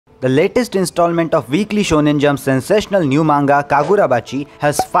The latest installment of Weekly Shonen Jump's sensational new manga Kagurabachi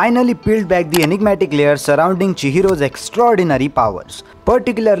has finally peeled back the enigmatic layers surrounding Chihiro's extraordinary powers,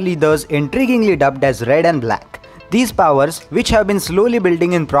 particularly those intriguingly dubbed as red and black. These powers, which have been slowly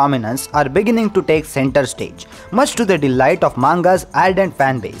building in prominence, are beginning to take center stage, much to the delight of manga's ardent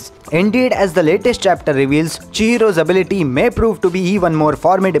fanbase. Indeed, as the latest chapter reveals, Chihiro's ability may prove to be even more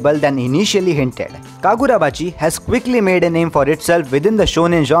formidable than initially hinted. Kagurabachi has quickly made a name for itself within the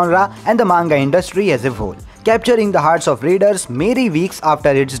shonen genre and the manga industry as a whole, capturing the hearts of readers mere weeks after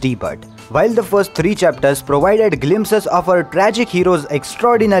its debut. While the first 3 chapters provided glimpses of our tragic hero's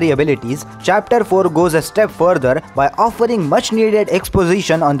extraordinary abilities, Chapter 4 goes a step further by offering much needed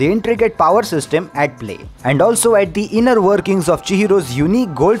exposition on the intricate power system at play, and also at the inner workings of Chihiro's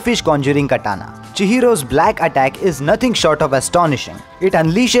unique goldfish-conjuring katana. Chihiro's black attack is nothing short of astonishing. It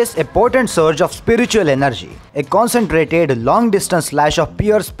unleashes a potent surge of spiritual energy, a concentrated long-distance slash of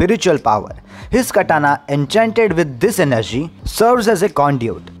pure spiritual power. His katana, enchanted with this energy, serves as a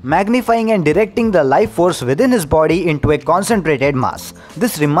conduit, magnifying and directing the life force within his body into a concentrated mass.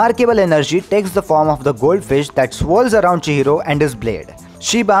 This remarkable energy takes the form of the goldfish that swirls around Chihiro and his blade.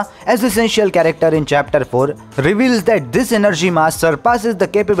 Shiba, as essential character in Chapter 4, reveals that this energy mass surpasses the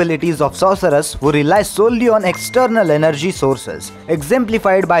capabilities of sorcerers who rely solely on external energy sources,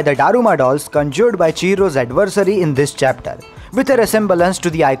 exemplified by the Daruma dolls conjured by Chihiro's adversary in this chapter. With a resemblance to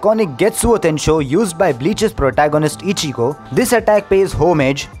the iconic Getsuo Tensho used by Bleach's protagonist Ichigo, this attack pays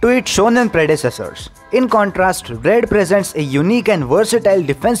homage to its shonen predecessors. In contrast, Red presents a unique and versatile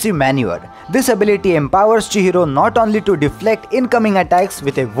defensive maneuver. This ability empowers Chihiro not only to deflect incoming attacks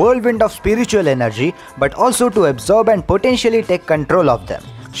with a whirlwind of spiritual energy, but also to absorb and potentially take control of them.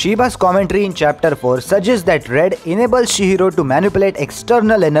 Shiba's commentary in Chapter 4 suggests that Red enables Chihiro to manipulate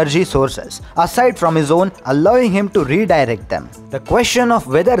external energy sources, aside from his own, allowing him to redirect them. The question of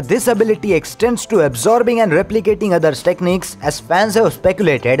whether this ability extends to absorbing and replicating others' techniques, as fans have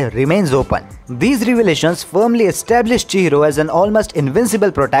speculated, remains open. These revelations firmly establish Chihiro as an almost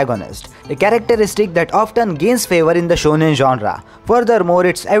invincible protagonist, a characteristic that often gains favor in the shonen genre. Furthermore,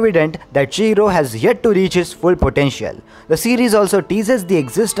 it's evident that Chihiro has yet to reach his full potential. The series also teases the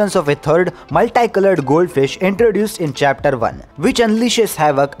existence of a third, multicolored goldfish introduced in Chapter 1, which unleashes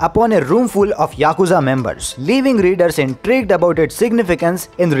havoc upon a room full of Yakuza members, leaving readers intrigued about its significance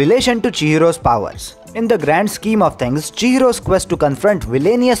in relation to Chihiro's powers. In the grand scheme of things, Chihiro's quest to confront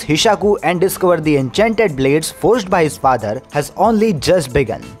villainous Hishaku and discover the enchanted blades forged by his father has only just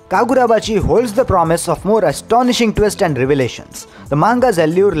begun. Kagurabachi holds the promise of more astonishing twists and revelations. The manga's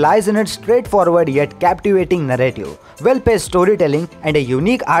allure lies in its straightforward yet captivating narrative, well-paced storytelling, and a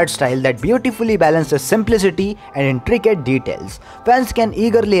unique art style that beautifully balances simplicity and intricate details. Fans can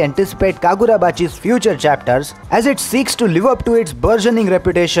eagerly anticipate Kagurabachi's future chapters as it seeks to live up to its burgeoning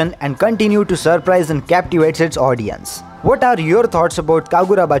reputation and continue to surprise and captivate its audience. What are your thoughts about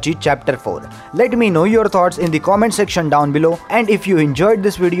Kagurabachi Chapter 4? Let me know your thoughts in the comment section down below, and if you enjoyed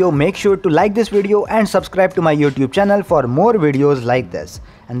this video, make sure to like this video and subscribe to my YouTube channel for more videos like this.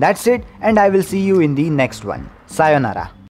 And that's it, and I will see you in the next one. Sayonara.